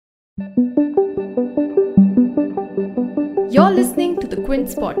You're listening to the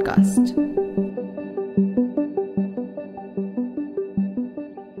Quince Podcast.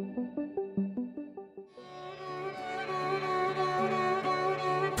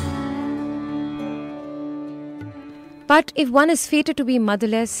 But if one is fated to be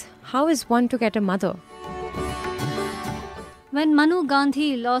motherless, how is one to get a mother? When Manu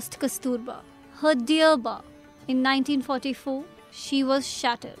Gandhi lost Kasturba, her dear Ba, in 1944, she was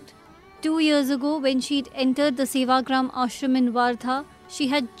shattered. 2 years ago, when she'd entered the Sevagram ashram in Wardha, she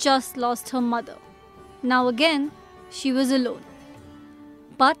had just lost her mother. Now again, she was alone.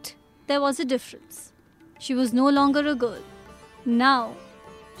 But there was a difference. She was no longer a girl. Now,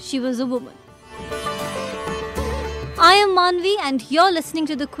 she was a woman. I am Manvi and you're listening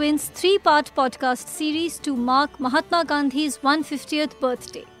to the Quince 3-part podcast series to mark Mahatma Gandhi's 150th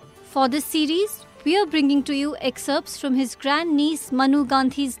birthday. For this series, we are bringing to you excerpts from his grandniece Manu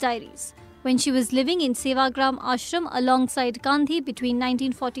Gandhi's diaries when she was living in Sevagram Ashram alongside Gandhi between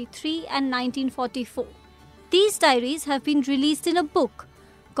 1943 and 1944. These diaries have been released in a book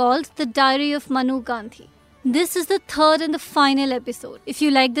called The Diary of Manu Gandhi. This is the third and the final episode. If you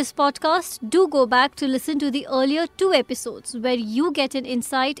like this podcast, do go back to listen to the earlier 2 episodes where you get an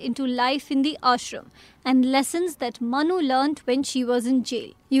insight into life in the ashram and lessons that Manu learnt when she was in jail.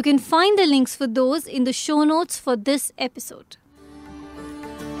 You can find the links for those in the show notes for this episode.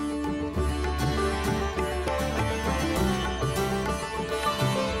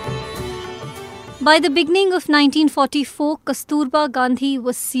 By the beginning of 1944, Kasturba Gandhi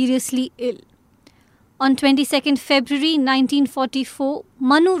was seriously ill. On 22nd February 1944,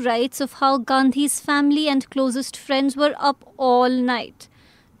 Manu writes of how Gandhi's family and closest friends were up all night,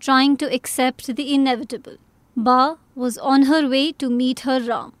 trying to accept the inevitable. Ba was on her way to meet her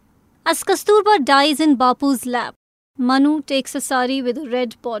Ram. As Kasturba dies in Bapu's lap, Manu takes a sari with a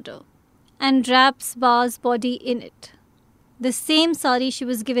red border and wraps Ba's body in it. The same sari she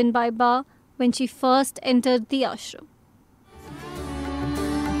was given by Ba when she first entered the ashram.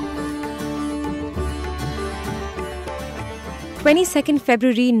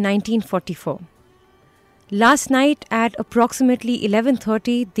 February 1944. Last night at approximately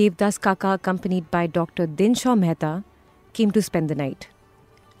 11:30, Devdas Kaka, accompanied by Dr. Dinshaw Mehta, came to spend the night.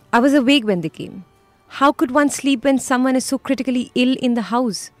 I was awake when they came. How could one sleep when someone is so critically ill in the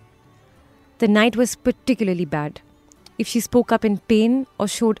house? The night was particularly bad. If she spoke up in pain or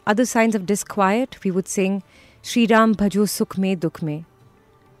showed other signs of disquiet, we would sing Shri Ram Bhajo Sukh Mein Dukh Mein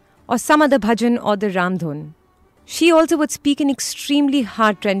or some other bhajan or the Ramdhun. She also would speak in extremely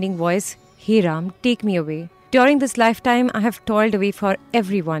heart-rending voice, "Hey Ram, take me away. During this lifetime, I have toiled away for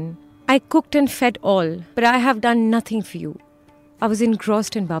everyone. I cooked and fed all, but I have done nothing for you." I was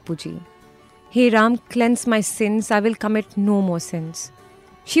engrossed in Bapuji. "Hey Ram, cleanse my sins. I will commit no more sins."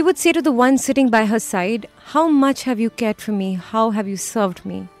 She would say to the one sitting by her side, "How much have you cared for me? How have you served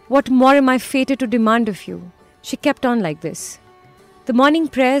me? What more am I fated to demand of you?" She kept on like this. The morning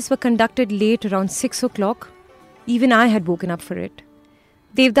prayers were conducted late, around 6 o'clock. Even I had woken up for it.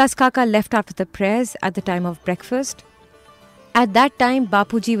 Devdas Kaka left after the prayers at the time of breakfast. At that time,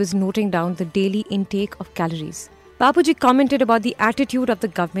 Bapuji was noting down the daily intake of calories. Bapuji commented about the attitude of the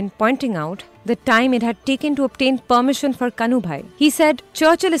government, pointing out the time it had taken to obtain permission for Kanubhai. He said,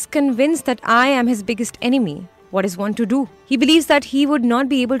 "Churchill is convinced that I am his biggest enemy. What is one to do? He believes that he would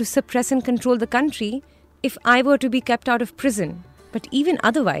not be able to suppress and control the country if I were to be kept out of prison. But even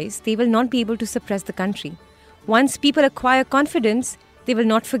otherwise, they will not be able to suppress the country. Once people acquire confidence, they will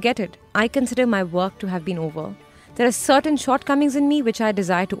not forget it. I consider my work to have been over. There are certain shortcomings in me which I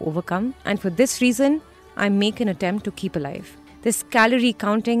desire to overcome, and for this reason, I make an attempt to keep alive. This calorie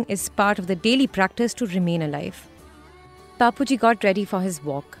counting is part of the daily practice to remain alive." Bapuji got ready for his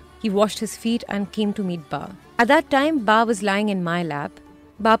walk. He washed his feet and came to meet Ba. At that time, Ba was lying in my lap.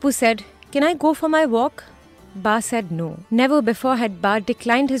 Bapu said, "Can I go for my walk?" Ba said no. Never before had Ba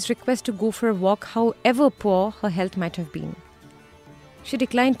declined his request to go for a walk, however poor her health might have been. She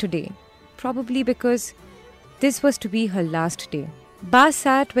declined today, probably because this was to be her last day. Ba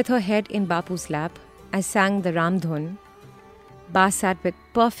sat with her head in Bapu's lap. I sang the Ramdhun. Ba sat with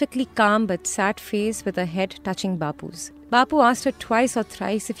perfectly calm but sad face with her head touching Bapu's. Bapu asked her twice or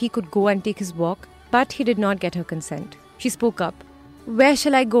thrice if he could go and take his walk, but he did not get her consent. She spoke up. "Where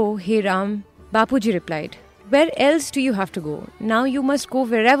shall I go, hey Ram?" Bapuji replied, "Where else do you have to go? Now you must go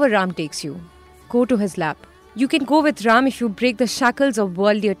wherever Ram takes you." Go to his lap. You can go with Ram if you break the shackles of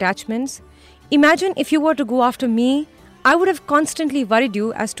worldly attachments. Imagine if you were to go after me, I would have constantly worried you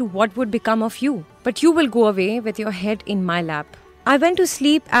as to what would become of you. But you will go away with your head in my lap. I went to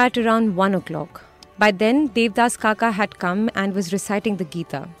sleep at around 1 o'clock. By then, Devdas Kaka had come and was reciting the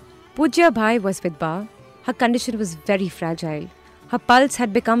Gita. Pujya Bhai was with Ba. Her condition was very fragile. Her pulse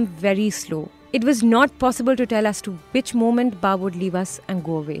had become very slow. It was not possible to tell as to which moment Ba would leave us and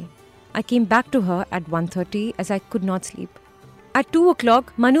go away. I came back to her at 1:30 as I could not sleep. At 2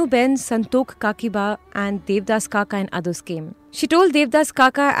 o'clock, Manu Ben, Santok Kakiba and Devdas Kaka and others came. She told Devdas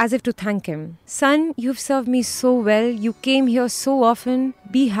Kaka as if to thank him, "Son, you've served me so well. You came here so often.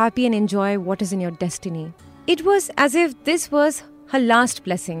 Be happy and enjoy what is in your destiny." It was as if this was her last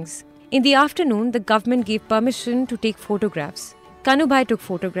blessings. In the afternoon, the government gave permission to take photographs. Kanubhai took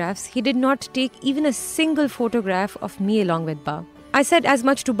photographs. He did not take even a single photograph of me along with Ba. I said as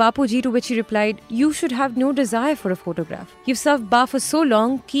much to Bapuji, to which he replied, "You should have no desire for a photograph. You've served Ba for so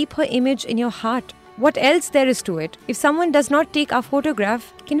long, keep her image in your heart. What else there is to it? If someone does not take our photograph,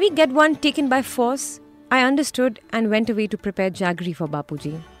 can we get one taken by force?" I understood and went away to prepare jaggery for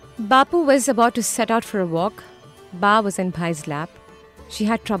Bapuji. Bapu was about to set out for a walk. Ba was in Bhai's lap. She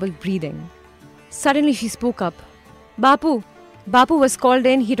had trouble breathing. Suddenly she spoke up. "Bapu!" Bapu was called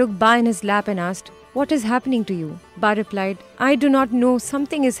in. He took Ba in his lap and asked, "What is happening to you?" Ba replied, "I do not know.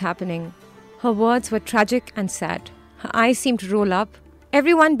 Something is happening." Her words were tragic and sad. Her eyes seemed to roll up.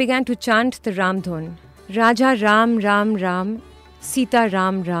 Everyone began to chant the Ramdhun. "Raja Ram Ram Ram, Sita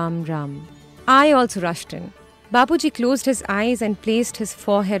Ram Ram Ram." I also rushed in. Bapuji closed his eyes and placed his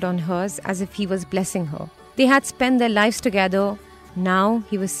forehead on hers as if he was blessing her. They had spent their lives together. Now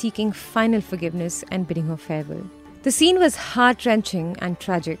he was seeking final forgiveness and bidding her farewell. The scene was heart-wrenching and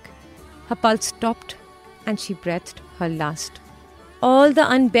tragic. Her pulse stopped and she breathed her last. All the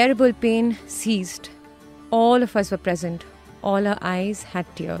unbearable pain ceased. All of us were present. All our eyes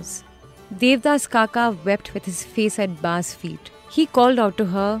had tears. Devdas Kaka wept with his face at Ba's feet. He called out to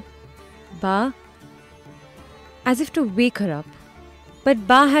her, "Ba," as if to wake her up. But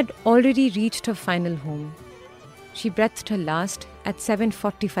Ba had already reached her final home. She breathed her last at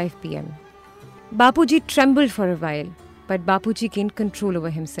 7:45 p.m. Bapuji trembled for a while, but Bapuji gained control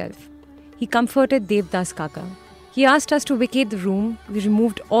over himself. He comforted Devdas Kaka. He asked us to vacate the room. We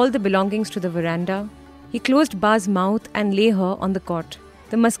removed all the belongings to the veranda. He closed Ba's mouth and lay her on the cot.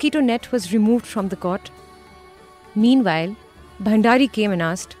 The mosquito net was removed from the cot. Meanwhile, Bhandari came and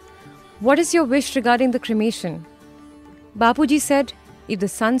asked, "What is your wish regarding the cremation?" Bapuji said, if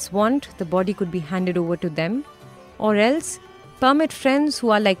the sons want, the body could be handed over to them, or else permit friends who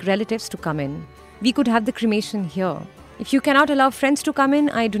are like relatives to come in. We could have the cremation here. If you cannot allow friends to come in,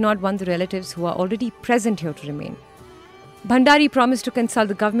 I do not want the relatives who are already present here to remain. Bhandari promised to consult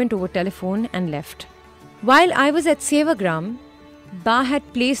the government over telephone and left. While I was at Sevagram, Ba had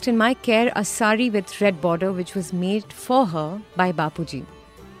placed in my care a sari with red border which was made for her by Bapuji.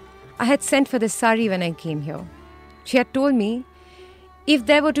 I had sent for the sari when I came here. She had told me, if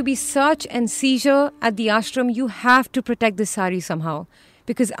there were to be search and seizure at the ashram, you have to protect the sari somehow,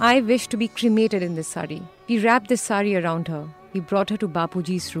 because I wish to be cremated in this sari. We wrapped this sari around her. We brought her to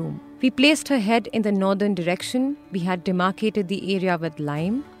Bapuji's room. We placed her head in the northern direction. We had demarcated the area with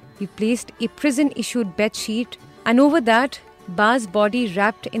lime. We placed a prison-issued bed sheet, and over that, Ba's body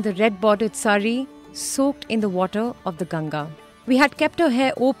wrapped in the red-bordered sari, soaked in the water of the Ganga. We had kept her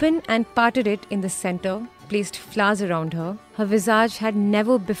hair open and parted it in the center, placed flowers around her. Her visage had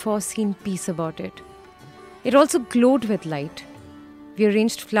never before seen peace about it. It also glowed with light. We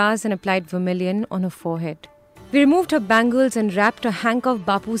arranged flowers and applied vermilion on her forehead. We removed her bangles and wrapped a hank of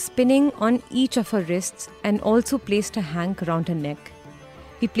Bapu spinning on each of her wrists and also placed a hank around her neck.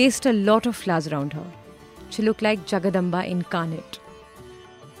 We placed a lot of flowers around her. She looked like Jagadamba incarnate.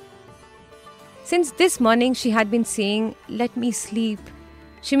 Since this morning, she had been saying, "Let me sleep."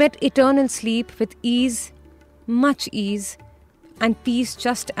 She met eternal sleep with ease, much ease, and peace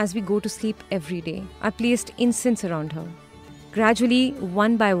just as we go to sleep every day. I placed incense around her. Gradually,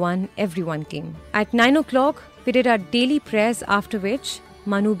 one by one, everyone came. At 9 o'clock, we did our daily prayers, after which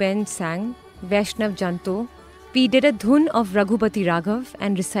Manu Ben sang Vaishnav Janto. We did a dhun of Raghupati Raghav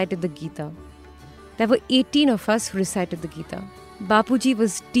and recited the Gita. There were 18 of us who recited the Gita. Bapuji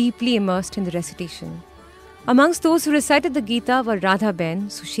was deeply immersed in the recitation. Amongst those who recited the Gita were Radha Ben,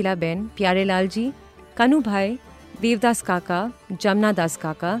 Sushila Ben, Pyare Lalji, Kanu Bhai, Devdas Kaka, Jamna Das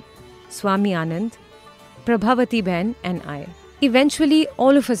Kaka, Swami Anand, Prabhavati Ben and I. Eventually,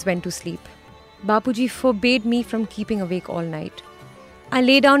 all of us went to sleep. Bapuji forbade me from keeping awake all night. I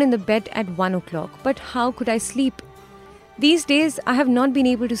lay down in the bed at 1 o'clock, but how could I sleep? These days, I have not been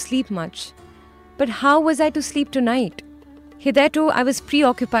able to sleep much. But how was I to sleep tonight? Hitherto, I was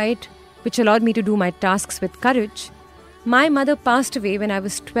preoccupied, which allowed me to do my tasks with courage. My mother passed away when I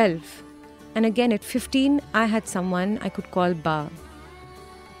was 12, and again at 15, I had someone I could call Ba.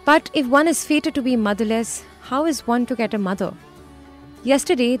 But if one is fated to be motherless, how is one to get a mother?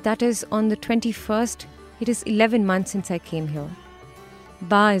 Yesterday, that is on the 21st, it is 11 months since I came here.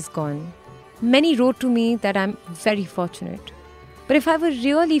 Ba is gone. Many wrote to me that I'm very fortunate. But if I were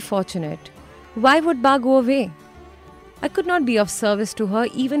really fortunate, why would Ba go away? I could not be of service to her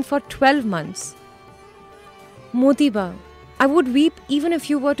even for 12 months. Moti Ba, I would weep even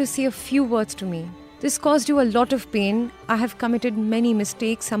if you were to say a few words to me. This caused you a lot of pain. I have committed many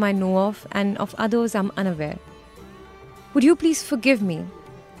mistakes, some I know of, and of others I'm unaware. Would you please forgive me?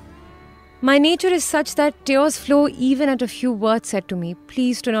 My nature is such that tears flow even at a few words said to me.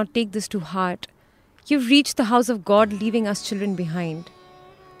 Please do not take this to heart. You've reached the house of God, leaving us children behind.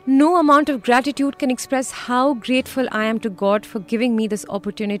 No amount of gratitude can express how grateful I am to God for giving me this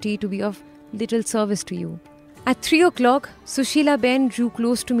opportunity to be of little service to you. At 3 o'clock, Sushila Ben drew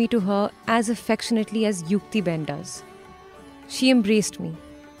close to me to her as affectionately as Yukti Ben does. She embraced me.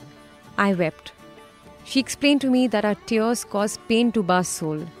 I wept. She explained to me that our tears cause pain to Ba's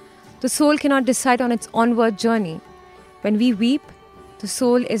soul. The soul cannot decide on its onward journey. When we weep, the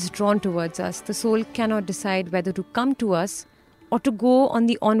soul is drawn towards us. The soul cannot decide whether to come to us or to go on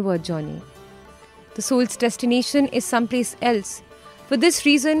the onward journey. The soul's destination is someplace else. For this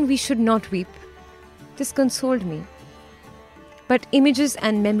reason, we should not weep. This consoled me. But images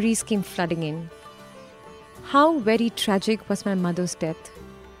and memories came flooding in. How very tragic was my mother's death.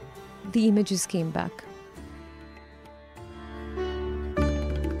 The images came back.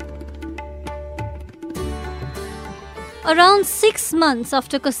 Around 6 months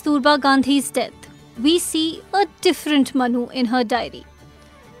after Kasturba Gandhi's death, we see a different Manu in her diary.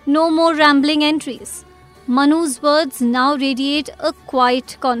 No more rambling entries. Manu's words now radiate a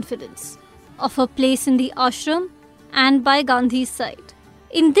quiet confidence of her place in the ashram and by Gandhi's side.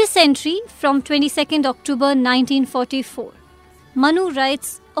 In this entry from 22nd October 1944, Manu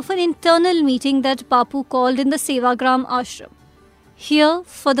writes of an internal meeting that Bapu called in the Sevagram ashram. Here,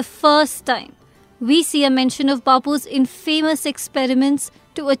 for the first time, we see a mention of Bapu's infamous experiments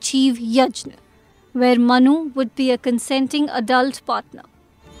to achieve yajna, where Manu would be a consenting adult partner.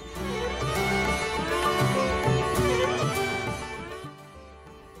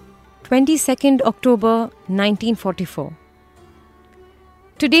 "22nd October 1944.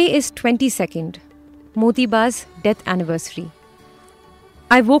 Today is 22nd, Moti Ba's death anniversary.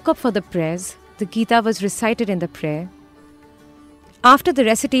 I woke up for the prayers. The Gita was recited in the prayer. After the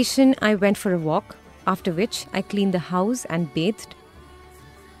recitation, I went for a walk, after which I cleaned the house and bathed.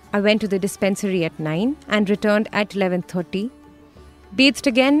 I went to the dispensary at 9 and returned at 11:30, bathed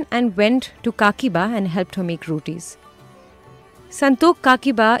again and went to Kakiba and helped her make rotis. Santok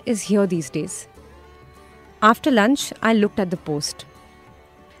Kakiba is here these days. After lunch, I looked at the post.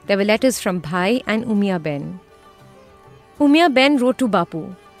 There were letters from Bhai and Umia Ben. Umia Ben wrote to Bapu,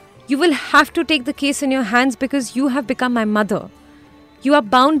 "You will have to take the case in your hands because you have become my mother. You are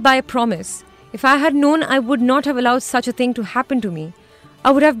bound by a promise. If I had known, I would not have allowed such a thing to happen to me.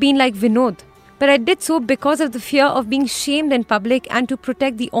 I would have been like Vinod. But I did so because of the fear of being shamed in public and to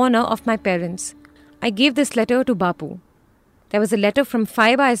protect the honor of my parents. I gave this letter to Bapu. There was a letter from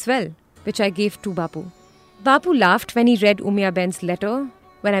Faiba as well, which I gave to Bapu." Bapu laughed when he read Umia Ben's letter.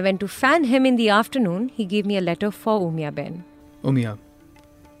 When I went to fan him in the afternoon, he gave me a letter for Umia Ben. "Umia,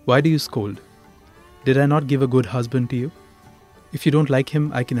 why do you scold? Did I not give a good husband to you? If you don't like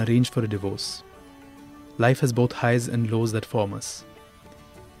him, I can arrange for a divorce. Life has both highs and lows that form us.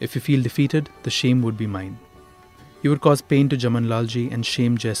 If you feel defeated, the shame would be mine. You would cause pain to Jaman Lalji and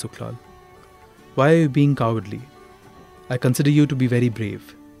shame Jai Suklal. Why are you being cowardly? I consider you to be very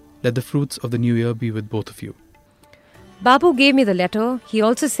brave. Let the fruits of the new year be with both of you." Bapu gave me the letter. He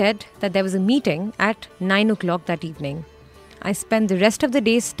also said that there was a meeting at 9 o'clock that evening. I spent the rest of the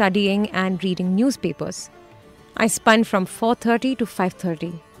day studying and reading newspapers. I spun from 4:30 to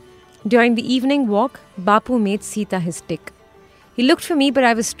 5:30. During the evening walk, Bapu made Sita his stick. He looked for me, but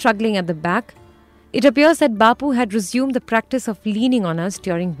I was struggling at the back. It appears that Bapu had resumed the practice of leaning on us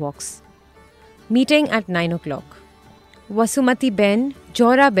during walks. Meeting at 9 o'clock. Vasumati Ben,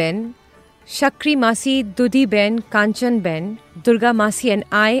 Jora Ben, Shakri Masi, Dudhi Ben, Kanchan Ben, Durga Masi and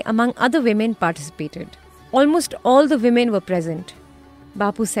I, among other women, participated. Almost all the women were present.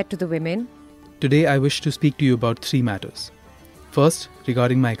 Bapu said to the women, "Today I wish to speak to you about 3 matters. First,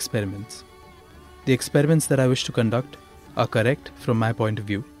 regarding my experiments. The experiments that I wish to conduct are correct from my point of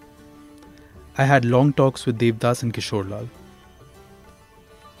view. I had long talks with Devdas and Kishorlal.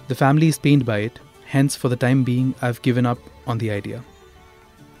 The family is pained by it, hence for the time being I have given up on the idea.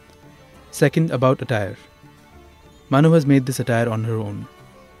 Second, about attire. Manu has made this attire on her own.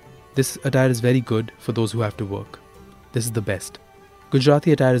 This attire is very good for those who have to work. This is the best.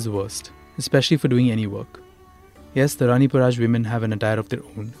 Gujarati attire is the worst, especially for doing any work. Yes, the Raniparaj women have an attire of their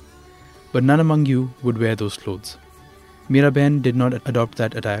own, but none among you would wear those clothes. Miraben did not adopt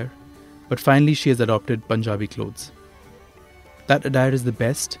that attire, but finally she has adopted Punjabi clothes. That attire is the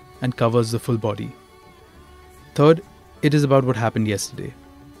best and covers the full body. Third, it is about what happened yesterday.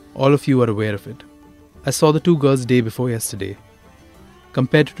 All of you are aware of it. I saw the two girls day before yesterday.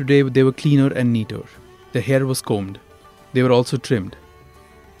 Compared to today, they were cleaner and neater. Their hair was combed. They were also trimmed.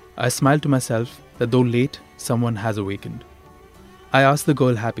 I smiled to myself that though late, someone has awakened. I asked the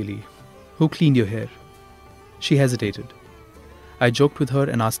girl happily, "Who cleaned your hair?" She hesitated. I joked with her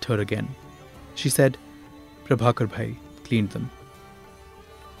and asked her again. She said, "Prabhakar Bhai cleaned them."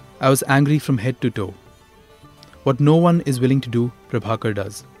 I was angry from head to toe. What no one is willing to do, Prabhakar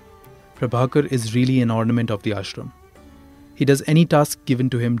does. Prabhakar is really an ornament of the ashram. He does any task given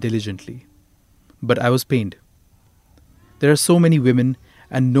to him diligently. But I was pained. There are so many women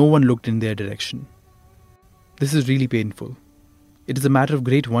and no one looked in their direction. This is really painful. It is a matter of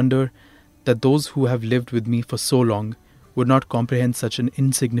great wonder that those who have lived with me for so long would not comprehend such an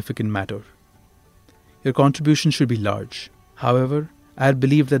insignificant matter. Your contribution should be large. However, I had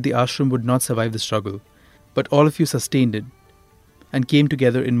believed that the ashram would not survive the struggle, but all of you sustained it and came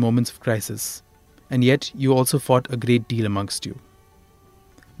together in moments of crisis, and yet you also fought a great deal amongst you.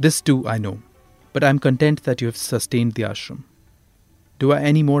 This too I know, but I am content that you have sustained the ashram. Do I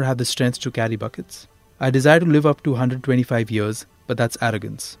any more have the strength to carry buckets? I desire to live up to 125 years, but that's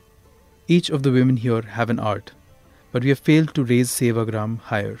arrogance. Each of the women here have an art, but we have failed to raise Sevagram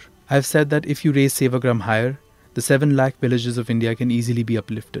higher. I have said that if you raise Sevagram higher, the 7 lakh villages of India can easily be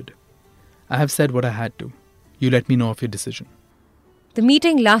uplifted. I have said what I had to. You let me know of your decision. The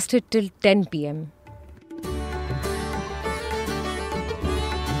meeting lasted till 10 p.m.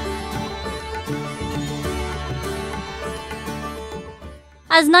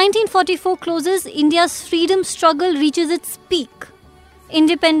 As 1944 closes, India's freedom struggle reaches its peak.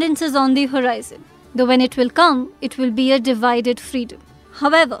 Independence is on the horizon. Though when it will come, it will be a divided freedom.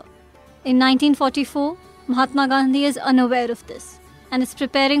 However, in 1944, Mahatma Gandhi is unaware of this and is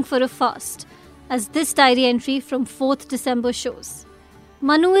preparing for a fast, as this diary entry from 4th December shows.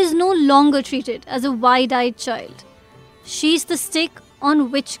 Manu is no longer treated as a wide-eyed child. She's the stick on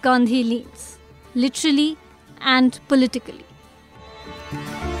which Gandhi leans, literally and politically.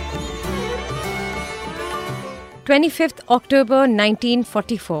 25th October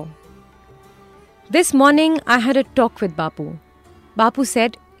 1944. This morning I had a talk with Bapu. Bapu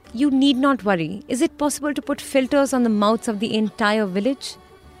said, "You need not worry. Is it possible to put filters on the mouths of the entire village?"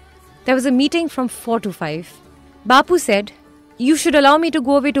 There was a meeting from 4 to 5. Bapu said, "You should allow me to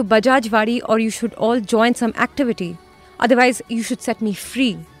go away to Bajajwadi, or you should all join some activity. Otherwise, you should set me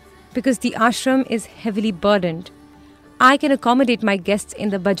free, because the ashram is heavily burdened. I can accommodate my guests in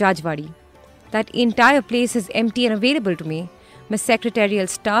the Bajajwadi. That entire place is empty and available to me. My secretarial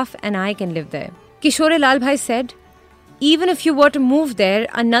staff and I can live there." Kishore Lal Bhai said, "Even if you were to move there,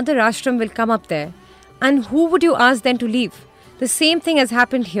 another ashram will come up there. And who would you ask then to leave? The same thing has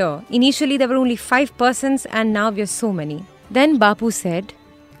happened here. Initially there were only 5 persons and now we are so many." Then Bapu said,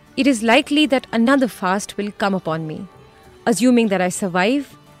 "It is likely that another fast will come upon me. Assuming that I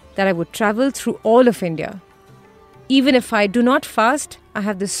survive, that I would travel through all of India. Even if I do not fast, I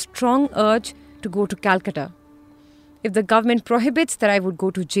have this strong urge to go to Calcutta. If the government prohibits, that I would go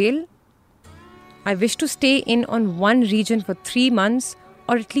to jail. I wish to stay in on one region for 3 months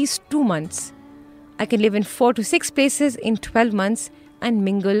or at least 2 months. I can live in 4 to 6 places in 12 months and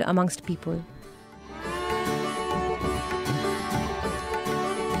mingle amongst people."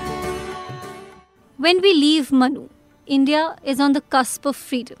 When we leave Manu, India is on the cusp of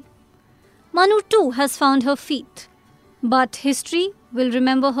freedom. Manu too has found her feet, but history will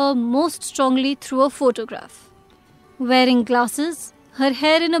remember her most strongly through a photograph. Wearing glasses, her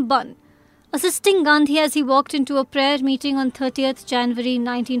hair in a bun, assisting Gandhi as he walked into a prayer meeting on 30th January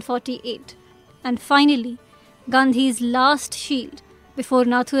 1948. And finally, Gandhi's last shield before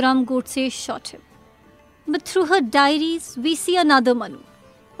Nathuram Godse shot him. But through her diaries, we see another Manu,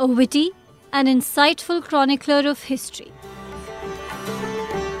 a witty and insightful chronicler of history.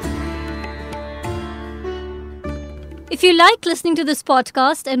 If you like listening to this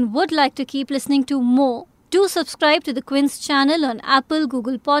podcast and would like to keep listening to more, do subscribe to the Quint's channel on Apple,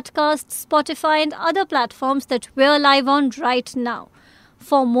 Google Podcasts, Spotify and other platforms that we're live on right now.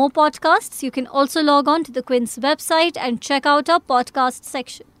 For more podcasts, you can also log on to the Quint's website and check out our podcast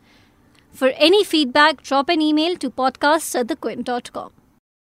section. For any feedback, drop an email to podcasts@thequint.com.